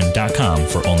TFNN.com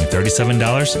for only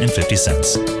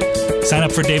 $37.50. Sign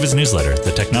up for David's newsletter,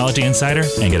 The Technology Insider,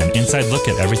 and get an inside look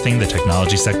at everything the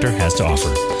technology sector has to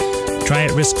offer. Try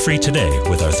it risk-free today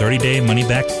with our 30-day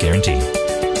money-back guarantee.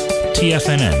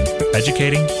 TFNN,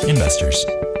 educating investors.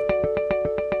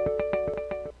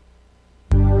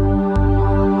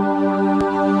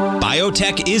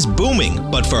 Biotech is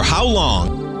booming, but for how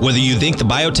long? Whether you think the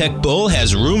biotech bull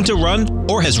has room to run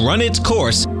or has run its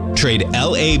course, trade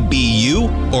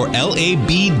LABU or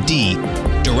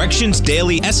LABD. Direction's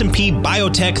daily S&P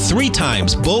Biotech 3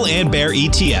 times bull and bear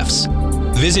ETFs.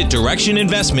 Visit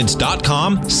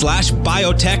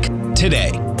directioninvestments.com/biotech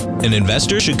today. An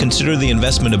investor should consider the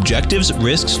investment objectives,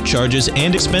 risks, charges,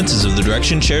 and expenses of the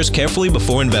Direction shares carefully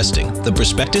before investing. The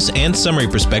prospectus and summary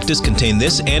prospectus contain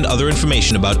this and other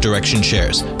information about Direction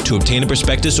shares. To obtain a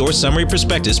prospectus or summary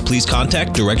prospectus, please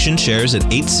contact Direction shares at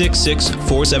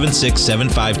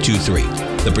 866-476-7523.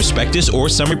 The prospectus or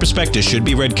summary prospectus should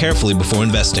be read carefully before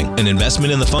investing. An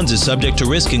investment in the funds is subject to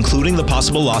risk, including the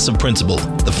possible loss of principal.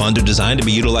 The funds are designed to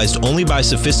be utilized only by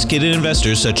sophisticated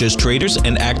investors such as traders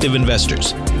and active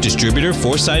investors. Distributor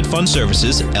Foreside Fund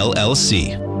Services,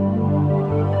 LLC.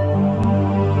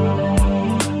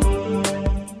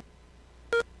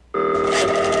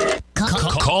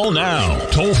 Call now,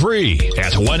 toll free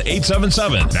at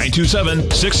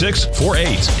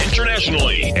 1-877-927-6648.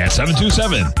 Internationally at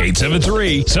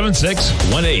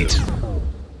 727-873-7618.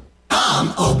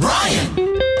 Tom O'Brien.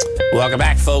 Welcome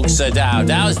back, folks.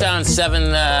 Dow's down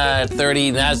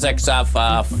 730. Nasdaq's off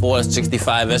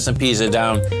 465. S&Ps are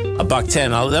down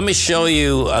 $110. Let me show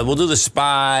you. We'll do the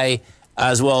SPY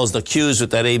as well as the Qs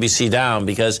with that ABC down,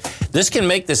 because this can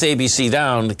make this ABC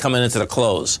down coming into the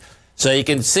close. So you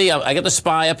can see, I got the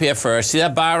SPY up here first. See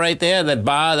that bar right there? That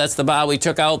bar, that's the bar we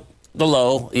took out the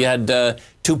low. You had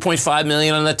 2.5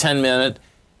 million on the 10-minute,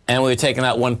 and we were taking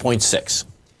out 1.6.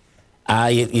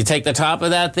 You take the top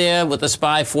of that there with the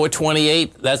SPY,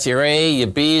 428. That's your A. Your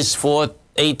B is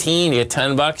 418. Your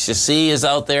 $10. Your C is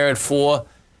out there at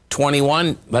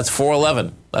 421. That's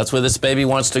 411. That's where this baby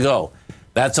wants to go.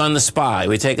 That's on the SPY.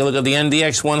 We take a look at the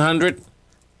NDX 100.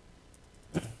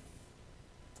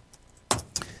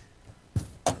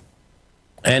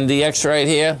 NDX right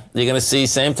here, you're going to see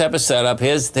same type of setup.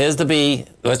 Here's the B.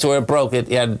 That's where it broke it.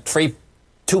 You had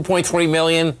 2.3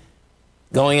 million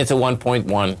going into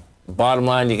 1.1. Bottom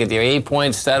line, you get your A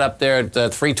point set up there at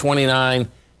 329.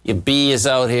 Your B is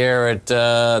out here at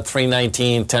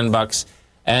 319, $10.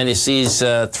 And your C is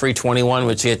 321,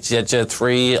 which gets you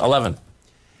 311.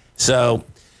 So,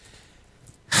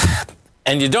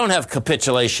 and you don't have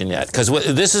capitulation yet, because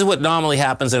this is what normally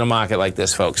happens in a market like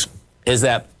this, folks, is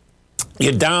that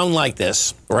you're down like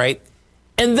this, right?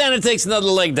 And then it takes another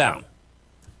leg down.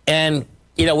 And,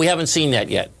 you know, we haven't seen that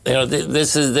yet. You know,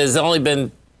 there's only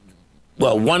been,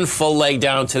 well, one full leg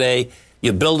down today.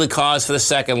 You build a cause for the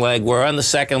second leg. We're on the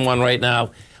second one right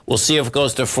now. We'll see if it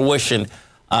goes to fruition.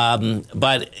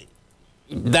 But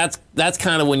that's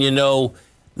kind of when you know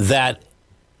that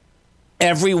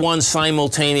everyone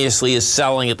simultaneously is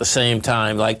selling at the same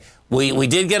time. Like, we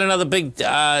did get another big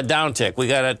downtick. We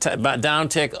got a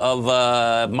downtick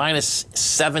of minus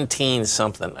 17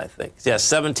 something, I think. Yeah,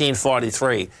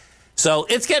 1743. So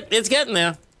it's getting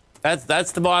there.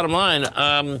 That's the bottom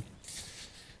line.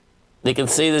 You can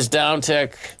see this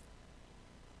downtick.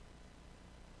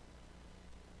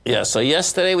 Yeah, so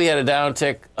yesterday we had a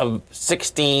downtick of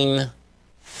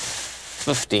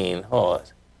 1615. Oh,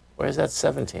 where's that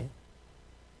 17?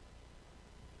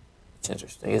 It's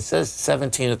interesting. It says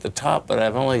 17 at the top, but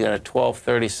I've only got a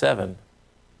 1237.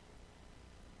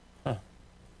 Huh.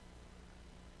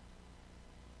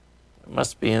 It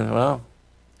must be in, well,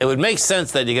 it would make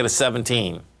sense that you get a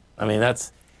 17. I mean,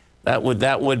 that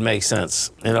would make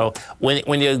sense. You know,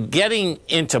 when you're getting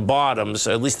into bottoms,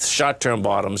 or at least short-term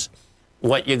bottoms,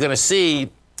 what you're going to see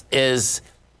is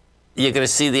you're going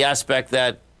to see the aspect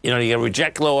that, you know, you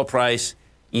reject lower price,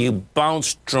 you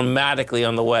bounce dramatically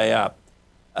on the way up.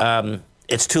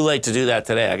 It's too late to do that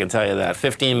today, I can tell you that.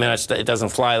 15 minutes, it doesn't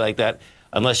fly like that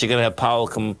unless you're going to have Powell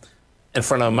come in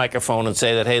front of a microphone and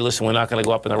say that, hey, listen, we're not going to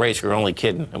go up in the rates, we're only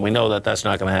kidding. And we know that that's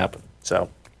not going to happen. So,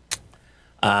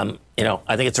 you know,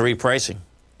 I think it's a repricing.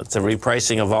 It's a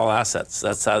repricing of all assets.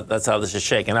 That's how this is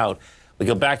shaking out. We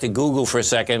go back to Google for a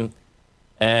second,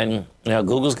 and you know,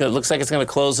 looks like it's going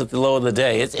to close at the low of the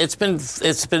day. It's been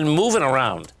moving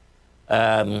around.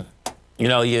 You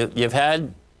know, you've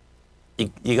had.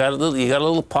 You got a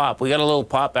little pop. We got a little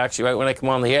pop actually right when I come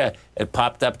on the air. It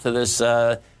popped up to this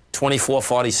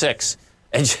 24.46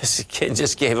 and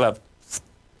just gave up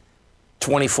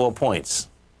 24 points.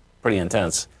 Pretty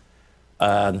intense.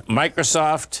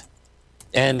 Microsoft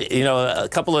and, you know, a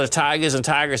couple of the Tigers and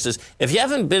Tigresses. If you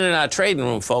haven't been in our trading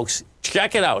room, folks,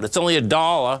 check it out. It's only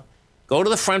 $1. Go to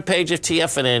the front page of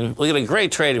TFNN. We got a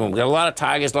great trading room. We got a lot of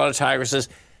Tigers, a lot of Tigresses.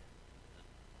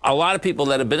 A lot of people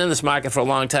that have been in this market for a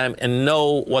long time and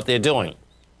know what they're doing,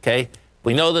 okay?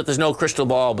 We know that there's no crystal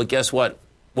ball, but guess what?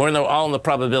 We're all in the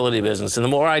probability business. And the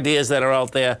more ideas that are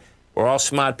out there, we're all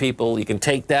smart people. You can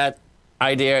take that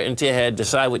idea into your head,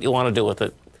 decide what you want to do with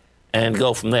it, and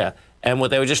go from there. And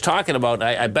what they were just talking about,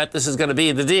 I bet this is going to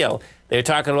be the deal. They were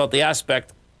talking about the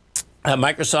aspect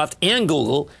Microsoft and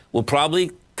Google will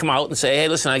probably come out and say, hey,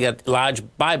 listen, I got large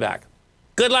buyback.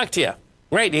 Good luck to you.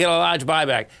 Great, you get a large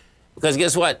buyback. Because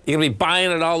guess what? You're going to be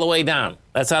buying it all the way down.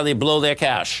 That's how they blow their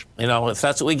cash. You know, if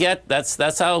that's what we get,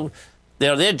 that's how,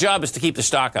 their job is to keep the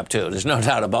stock up, too. There's no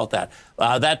doubt about that.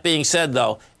 That being said,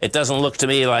 though, it doesn't look to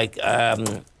me like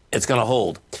it's going to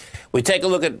hold. We take a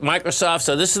look at Microsoft.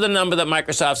 So this is the number that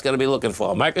Microsoft's going to be looking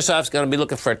for. Microsoft's going to be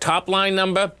looking for a top-line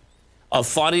number of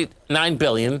 $49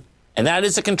 billion, and that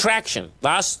is a contraction.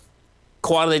 Last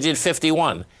quarter, they did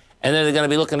 51. And then they're going to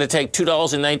be looking to take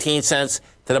 $2.19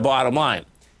 to the bottom line.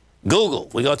 Google,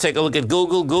 we go take a look at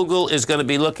Google. Google is going to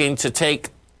be looking to take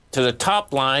to the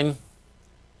top line.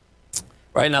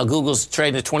 Right now, Google's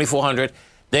trading at 2,400.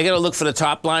 They're going to look for the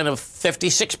top line of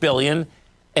 $56 billion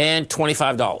and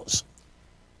 $25.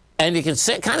 And you can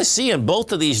kind of see in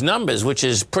both of these numbers, which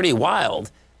is pretty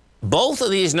wild, both of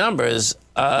these numbers,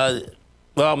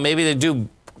 well, maybe they do,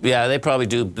 yeah, they probably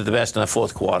do the best in the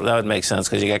fourth quarter. That would make sense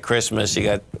because you got Christmas,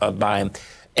 you got buying.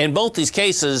 In both these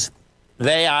cases,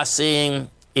 they are seeing,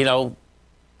 you know,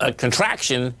 a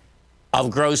contraction of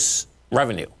gross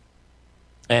revenue.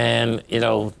 And, you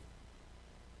know,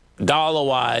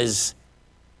 dollar-wise,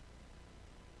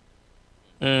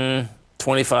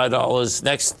 $25.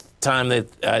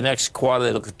 Next quarter,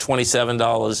 they look at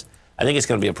 $27. I think it's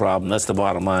going to be a problem. That's the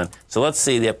bottom line. So let's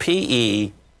see. Their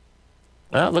PE,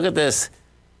 well, look at this.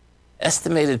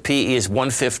 Estimated PE is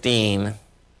 115.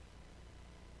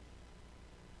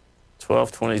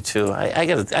 1222. I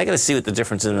gotta see what the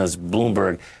difference in this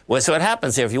Bloomberg. Well, so what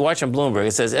happens here, if you watch on Bloomberg,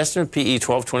 it says estimate PE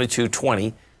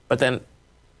 1222.20, but then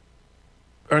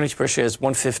earnings per share is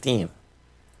 115. I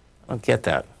don't get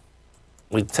that.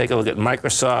 We take a look at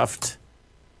Microsoft.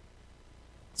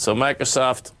 So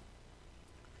Microsoft,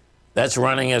 that's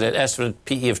running at an estimate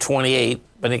PE of 28,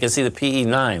 but you can see the PE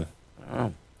 9.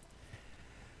 Oh.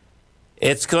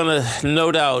 It's going to,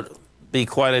 no doubt, be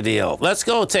quite a deal. Let's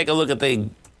go take a look at the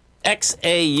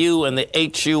XAU and the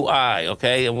HUI,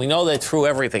 okay? And we know they threw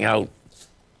everything out.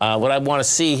 What I want to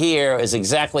see here is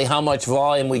exactly how much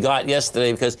volume we got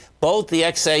yesterday, because both the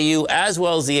XAU as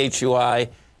well as the HUI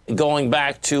going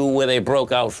back to where they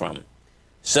broke out from.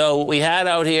 So what we had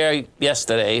out here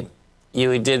yesterday,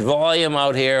 you did volume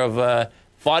out here of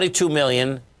 42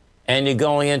 million, and you're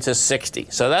going into 60.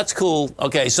 So that's cool.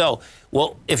 Okay, so,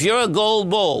 well, if you're a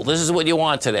gold bull, this is what you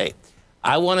want today.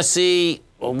 I want to see,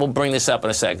 well, we'll bring this up in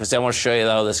a second, because I want to show you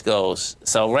how this goes.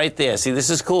 So right there, see,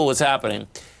 this is cool what's happening.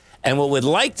 And what we'd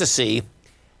like to see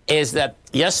is that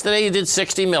yesterday you did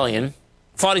 60 million,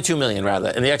 42 million rather,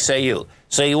 in the XAU.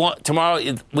 So you want, tomorrow,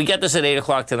 we get this at 8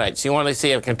 o'clock tonight, so you want to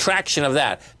see a contraction of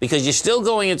that, because you're still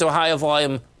going into a higher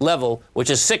volume level, which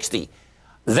is 60.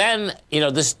 Then, you know,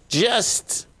 this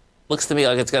just looks to me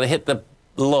like it's going to hit the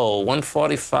low,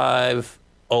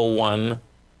 145.01,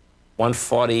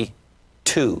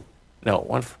 142.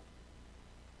 No,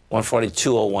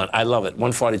 142.01. I love it,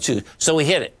 142. So we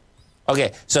hit it.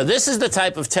 Okay, so this is the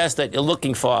type of test that you're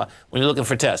looking for when you're looking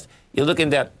for test. You're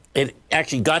looking at, it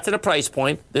actually got to the price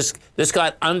point. This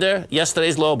got under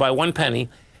yesterday's low by 1 penny.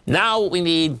 Now what we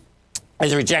need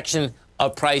is a rejection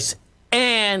of price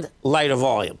and lighter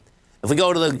volume. If we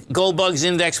go to the Gold Bugs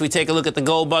Index, we take a look at the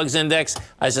Gold Bugs Index.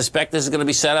 I suspect this is going to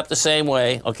be set up the same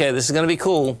way. Okay, this is going to be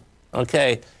cool.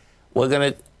 Okay,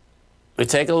 we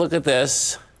take a look at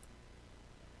this,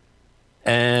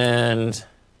 and it's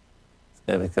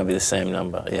going to be the same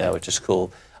number. Yeah, which is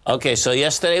cool. Okay, so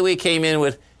yesterday we came in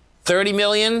with 30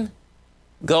 million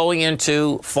going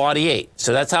into 48.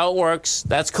 So that's how it works.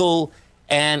 That's cool.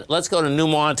 And let's go to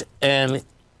Newmont and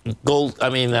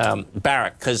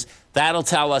Barrick, because that'll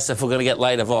tell us if we're going to get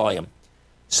lighter volume.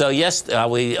 So yes,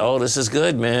 this is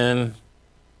good, man.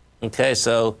 Okay,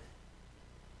 so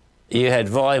you had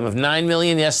volume of 9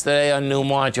 million yesterday on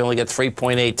Newmont. You only get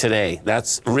 3.8 today.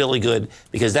 That's really good,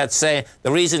 because that's saying,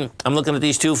 the reason I'm looking at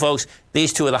these two folks,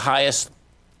 these two are the highest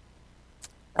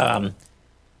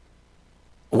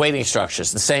weighting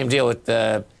structures. The same deal with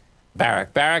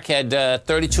Barrick. Barrick had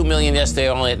 32 million yesterday,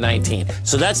 only at 19.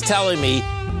 So that's telling me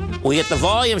we get the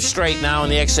volume straight now in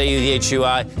the XAU, the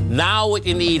HUI. Now what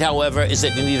you need, however, is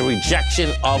that you need a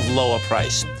rejection of lower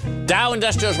price. Dow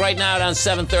Industrials right now down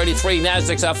 733.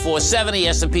 Nasdaq's up 470.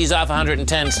 S&P's off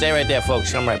 110. Stay right there,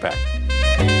 folks. Come right back.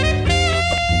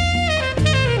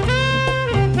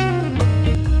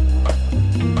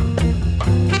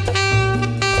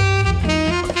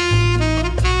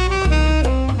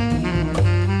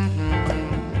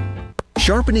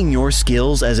 Sharpening your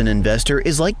skills as an investor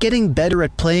is like getting better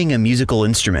at playing a musical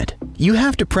instrument. You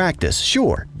have to practice,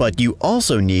 sure, but you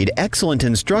also need excellent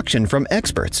instruction from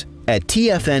experts. At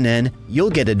TFNN,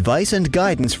 you'll get advice and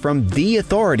guidance from the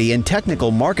authority in technical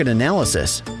market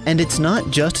analysis. And it's not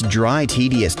just dry,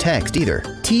 tedious text either.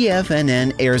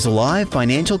 TFNN airs live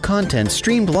financial content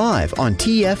streamed live on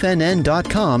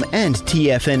TFNN.com and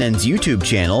TFNN's YouTube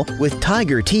channel with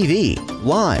Tiger TV,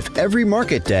 live every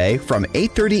market day from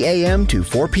 8:30 a.m. to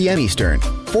 4 p.m. Eastern.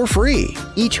 For free.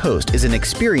 Each host is an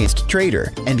experienced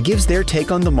trader and gives their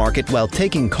take on the market while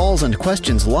taking calls and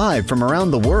questions live from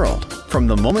around the world. From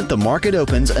the moment the market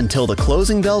opens until the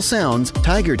closing bell sounds,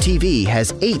 Tiger TV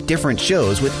has 8 different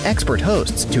shows with expert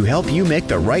hosts to help you make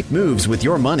the right moves with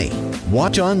your money.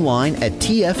 Watch online at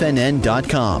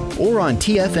TFNN.com or on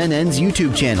TFNN's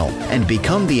YouTube channel and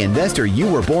become the investor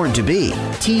you were born to be.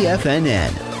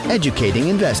 TFNN, educating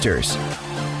investors.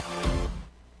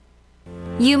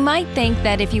 You might think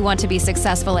that if you want to be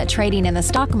successful at trading in the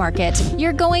stock market,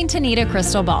 you're going to need a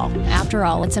crystal ball. After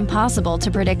all, it's impossible to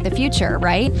predict the future,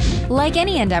 right? Like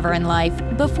any endeavor in life,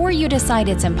 before you decide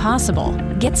it's impossible,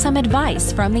 get some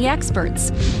advice from the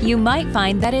experts. You might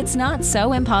find that it's not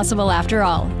so impossible after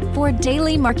all. For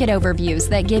daily market overviews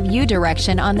that give you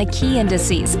direction on the key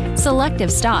indices,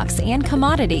 selective stocks, and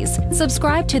commodities,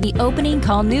 subscribe to the Opening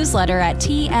Call newsletter at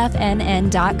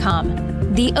TFNN.com.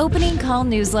 The Opening Call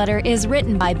newsletter is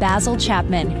written by Basil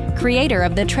Chapman, creator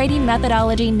of the trading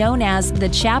methodology known as the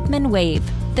Chapman Wave.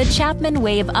 The Chapman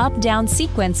Wave up-down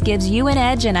sequence gives you an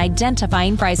edge in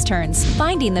identifying price turns,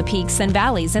 finding the peaks and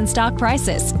valleys in stock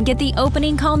prices. Get the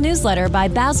Opening Call newsletter by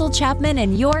Basil Chapman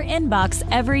in your inbox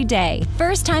every day.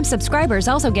 First-time subscribers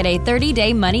also get a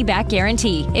 30-day money-back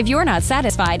guarantee. If you're not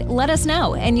satisfied, let us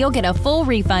know, and you'll get a full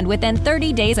refund within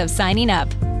 30 days of signing up.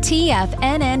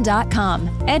 TFNN.com,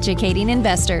 educating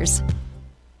investors.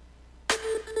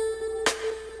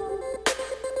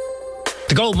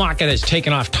 The gold market has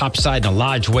taken off topside in a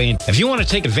large way. If you want to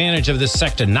take advantage of this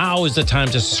sector, now is the time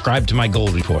to subscribe to my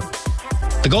gold report.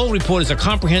 The gold report is a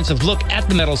comprehensive look at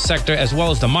the metal sector as well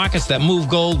as the markets that move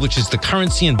gold, which is the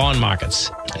currency and bond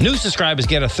markets. New subscribers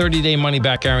get a 30-day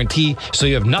money-back guarantee, so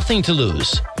you have nothing to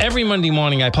lose. Every Monday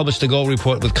morning, I publish the gold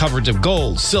report with coverage of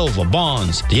gold, silver,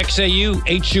 bonds, the XAU,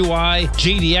 HUI,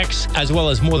 GDX, as well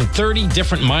as more than 30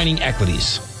 different mining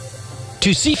equities.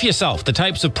 To see for yourself the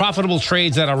types of profitable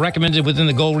trades that are recommended within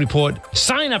the gold report,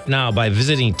 sign up now by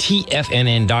visiting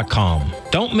TFNN.com.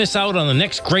 Don't miss out on the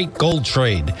next great gold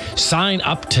trade. Sign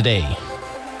up today.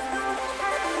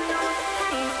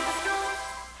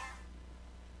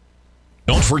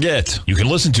 Don't forget, you can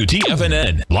listen to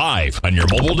TFNN live on your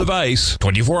mobile device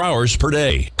 24 hours per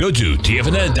day. Go to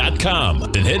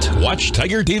TFNN.com, then hit Watch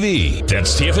Tiger TV.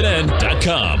 That's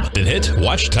TFNN.com, then hit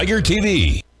Watch Tiger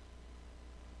TV.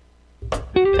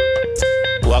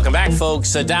 Welcome back,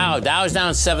 folks. Dow's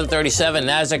down 737,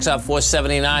 Nasdaq's up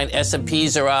 479,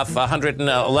 S&Ps are off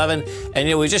 111.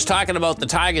 And we're just talking about the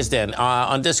Tigers Den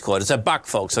on Discord. It's a buck,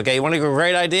 folks. Okay, you want a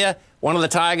great idea? One of the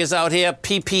Tigers out here,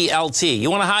 PPLT. You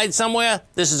want to hide somewhere?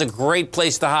 This is a great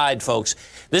place to hide, folks.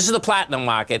 This is the platinum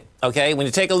market. Okay, when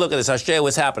you take a look at this, I'll show you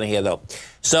what's happening here, though.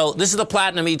 So this is the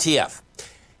platinum ETF.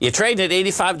 You're trading at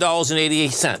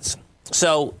 $85.88.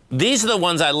 So these are the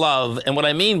ones I love, and what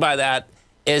I mean by that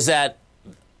is that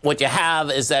what you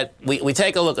have is that we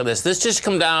take a look at this. This just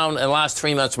come down in the last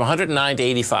 3 months from 109 to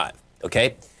 85,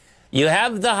 okay? You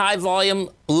have the high volume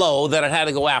low that it had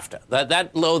to go after.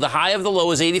 That low, the high of the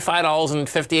low is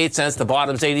 $85.58, the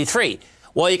bottom's 83.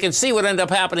 Well, you can see what ended up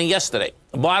happening yesterday.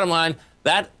 The bottom line,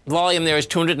 that volume there is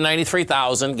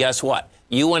 293,000. Guess what?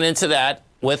 You went into that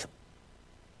with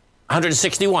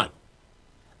 161.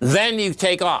 Then you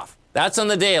take off. That's on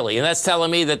the daily, and that's telling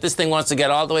me that this thing wants to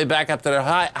get all the way back up to the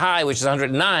high, which is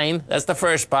 109. That's the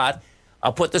first part.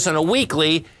 I'll put this on a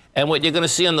weekly, and what you're going to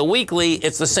see on the weekly,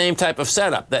 it's the same type of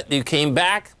setup, that you came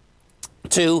back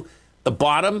to the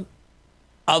bottom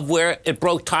of where it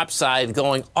broke topside,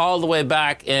 going all the way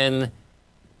back in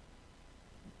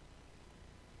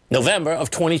November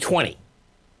of 2020.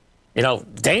 You know,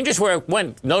 dangerous where it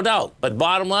went, no doubt. But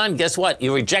bottom line, guess what?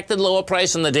 You rejected lower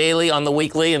price on the daily, on the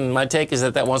weekly, and my take is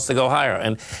that that wants to go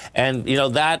higher. And you know,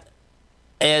 that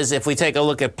is, if we take a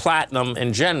look at platinum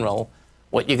in general,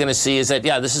 what you're going to see is that,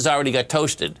 yeah, this has already got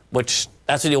toasted, which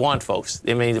that's what you want, folks.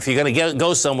 I mean, if you're going to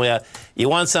go somewhere, you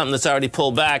want something that's already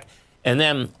pulled back. And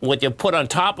then what you put on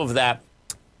top of that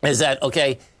is that,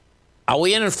 okay, are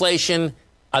we in inflation?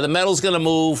 Are the metals going to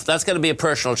move? That's going to be a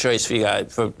personal choice for you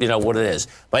guys, for you know what it is.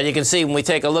 But you can see when we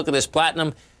take a look at this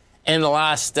platinum, in the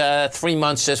last 3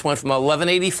 months, just went from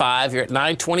 1185. You're at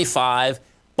 925.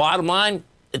 Bottom line,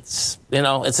 it's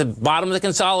a bottom of the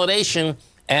consolidation,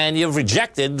 and you've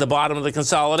rejected the bottom of the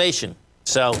consolidation.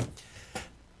 So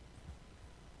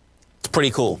it's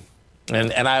pretty cool.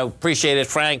 And I appreciate it,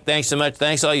 Frank. Thanks so much.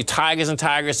 Thanks to all you Tigers and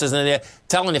Tigresses in there.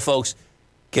 Telling you, folks,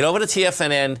 get over to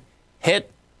TFNN,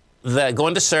 go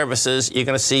into services. You're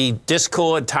going to see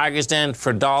Discord, Tigers Den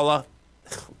for $1.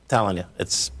 Telling you,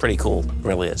 it's pretty cool. It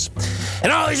really is.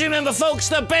 And always remember, folks,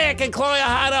 the bear can claw your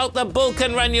heart out, the bull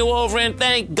can run you over, and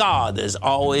thank God there's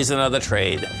always another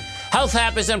trade. Health,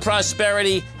 happiness, and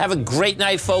prosperity. Have a great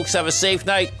night, folks. Have a safe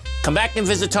night. Come back and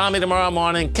visit Tommy tomorrow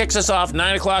morning. Kicks us off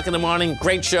 9 o'clock in the morning.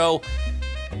 Great show.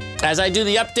 As I do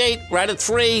the update, right at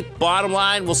 3, bottom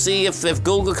line, we'll see if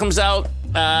Google comes out,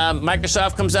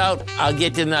 Microsoft comes out. I'll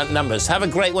get you the numbers. Have a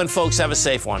great one, folks. Have a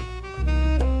safe one.